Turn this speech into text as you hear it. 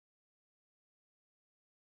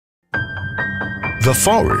the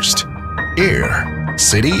forest, air,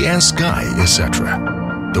 city and sky, etc.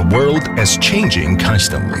 The world is changing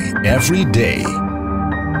constantly every day.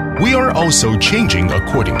 We are also changing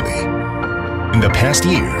accordingly. In the past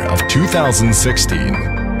year of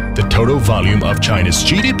 2016, the total volume of China's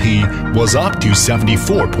GDP was up to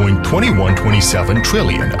 74.2127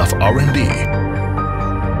 trillion of RMB.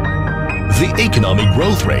 The economic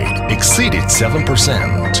growth rate exceeded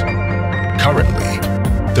 7%. Currently,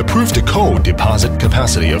 the proved coal deposit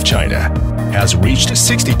capacity of China has reached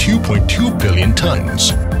 62.2 billion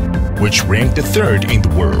tons, which ranked third in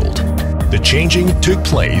the world. The changing took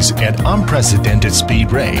place at unprecedented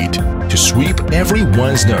speed rate to sweep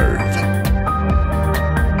everyone's nerve.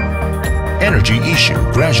 Energy issue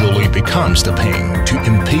gradually becomes the pain to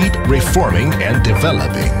impede reforming and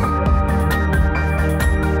developing.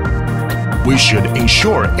 We should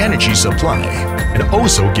ensure energy supply and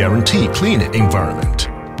also guarantee clean environment.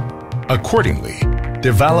 Accordingly,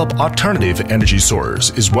 develop alternative energy source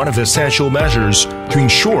is one of the essential measures to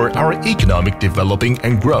ensure our economic developing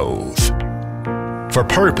and growth. For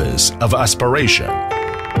purpose of aspiration,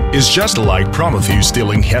 it's just like Prometheus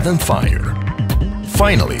stealing heaven fire.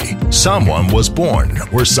 Finally, someone was born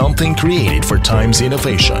or something created for time's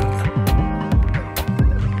innovation.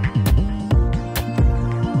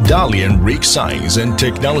 Dalian Reak Science and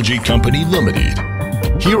Technology Company Limited,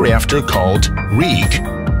 hereafter called Reak,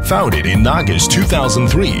 founded in August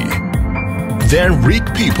 2003. Then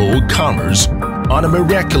Reak people commerce on a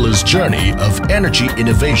miraculous journey of energy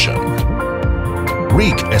innovation.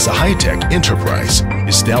 Reak is a high-tech enterprise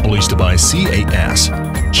established by CAS,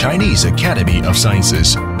 Chinese Academy of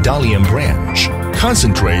Sciences, Dalian Branch,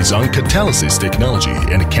 concentrates on catalysis technology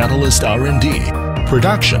and catalyst R&D,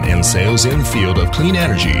 production and sales in field of clean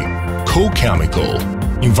energy, coal chemical,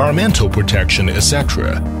 environmental protection,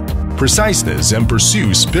 etc. Preciseness and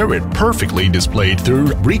pursuit spirit perfectly displayed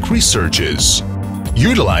through Reak researches.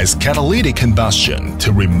 Utilize catalytic combustion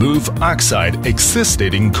to remove oxide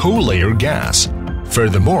existed in coal layer gas.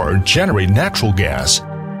 Furthermore, generate natural gas.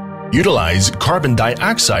 Utilize carbon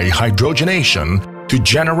dioxide hydrogenation to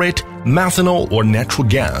generate methanol or natural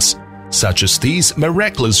gas. Such as these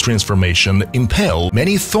miraculous transformation impel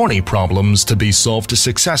many thorny problems to be solved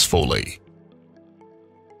successfully.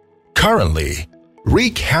 Currently,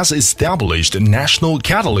 Reak has established a National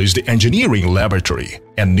Catalyst Engineering Laboratory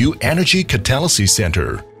and New Energy Catalysis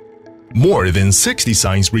Center. More than 60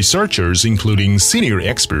 science researchers, including senior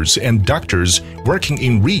experts and doctors working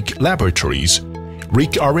in Reak laboratories,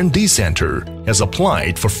 Reak R&D Center has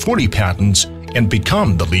applied for 40 patents and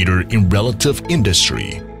become the leader in relative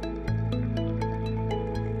industry.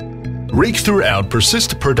 Reak throughout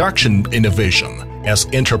persist production innovation as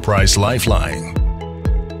enterprise lifeline.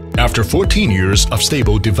 After 14 years of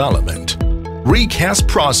stable development, Reak has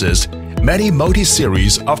processed many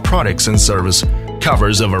multi-series of products and service,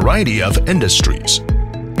 covers a variety of industries,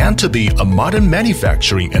 and to be a modern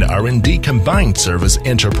manufacturing and R&D combined service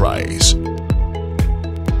enterprise.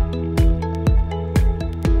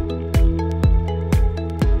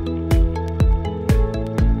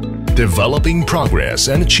 Developing progress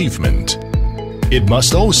and achievement. It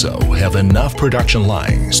must also have enough production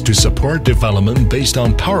lines to support development based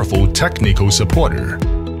on powerful technical supporter.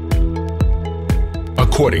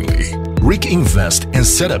 Accordingly, Reak invest and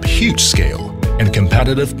set up huge scale and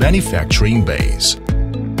competitive manufacturing base.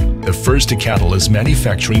 The first catalyst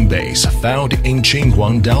manufacturing base found in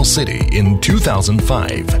Qinhuangdao City in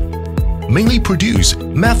 2005 mainly produce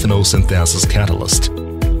methanol synthesis catalyst.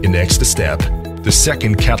 In next step, the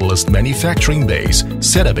second catalyst manufacturing base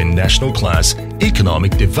set up in National Class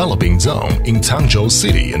Economic Developing Zone in Changzhou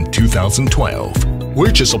City in 2012,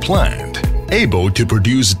 which is planned, able to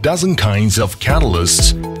produce dozen kinds of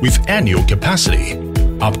catalysts with annual capacity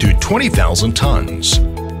up to 20,000 tons.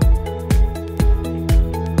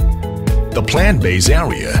 The plant base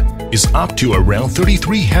area is up to around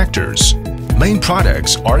 33 hectares. Main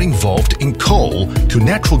products are involved in coal to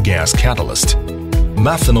natural gas catalyst,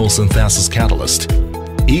 methanol synthesis catalyst,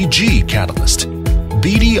 EG catalyst,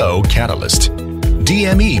 BDO catalyst,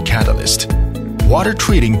 DME catalyst, water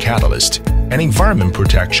treating catalyst, and environment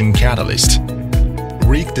protection catalyst.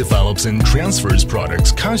 Reak develops and transfers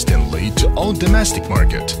products constantly to all domestic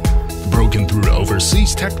market, broken through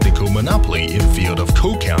overseas technical monopoly in field of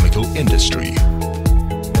coal chemical industry.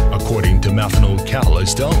 According to methanol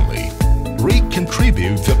catalyst only, Reak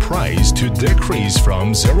contribute the price to decrease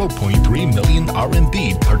from 0.3 million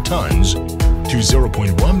RMB per tons to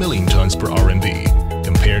 0.1 million tons per RMB,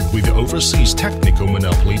 compared with the overseas technical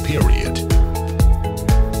monopoly period.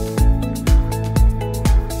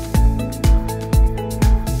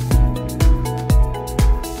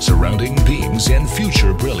 building beings and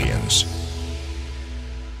future brilliance.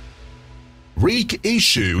 Reak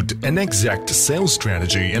issued an exact sales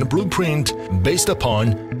strategy and blueprint based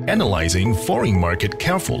upon analyzing foreign market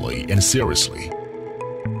carefully and seriously.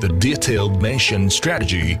 The detailed mentioned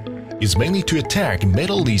strategy is mainly to attack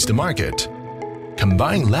Middle East market,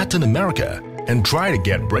 combine Latin America, and try to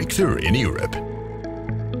get breakthrough in Europe.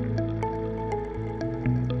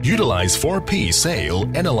 Utilize 4P sale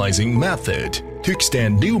analyzing method to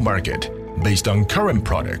extend new market based on current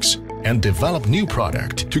products and develop new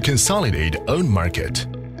product to consolidate own market.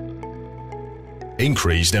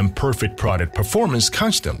 Increased and perfect product performance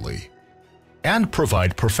constantly, and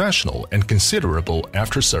provide professional and considerable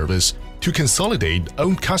after-service to consolidate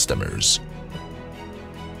own customers.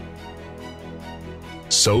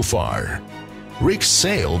 So far, Reak's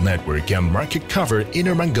sale network and market cover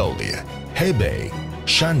Inner Mongolia, Hebei,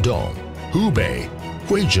 Shandong, Hubei,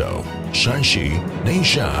 Huizhou, Shanxi,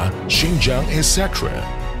 Ningxia, Xinjiang, etc.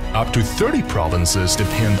 Up to 30 provinces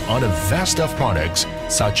depend on a vast of products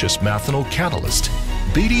such as methanol catalyst,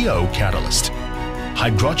 BDO catalyst,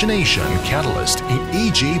 hydrogenation catalyst in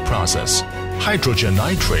EG process, hydrogen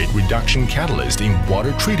nitrate reduction catalyst in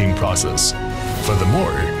water treating process.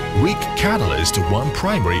 Furthermore, Reak catalyst won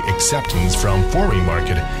primary acceptance from foreign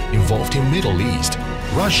market involved in Middle East,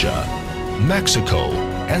 Russia, Mexico,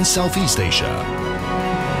 and Southeast Asia.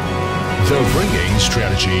 The bringing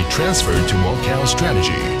strategy transferred to Macau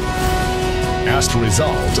strategy. As the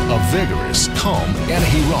result of vigorous, calm, and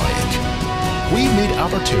heroic, we meet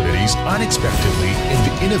opportunities unexpectedly in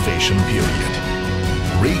the innovation period.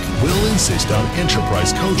 Reak will insist on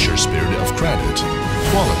enterprise culture spirit of credit,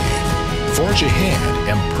 quality, forge ahead,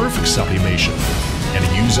 and perfect sublimation, and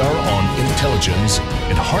use our own intelligence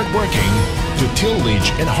and hard working to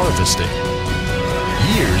tillage and harvesting.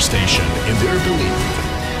 Years stationed in their belief,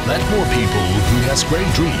 let more people who has great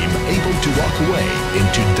dream able to walk away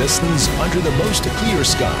into distance under the most clear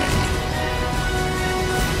sky.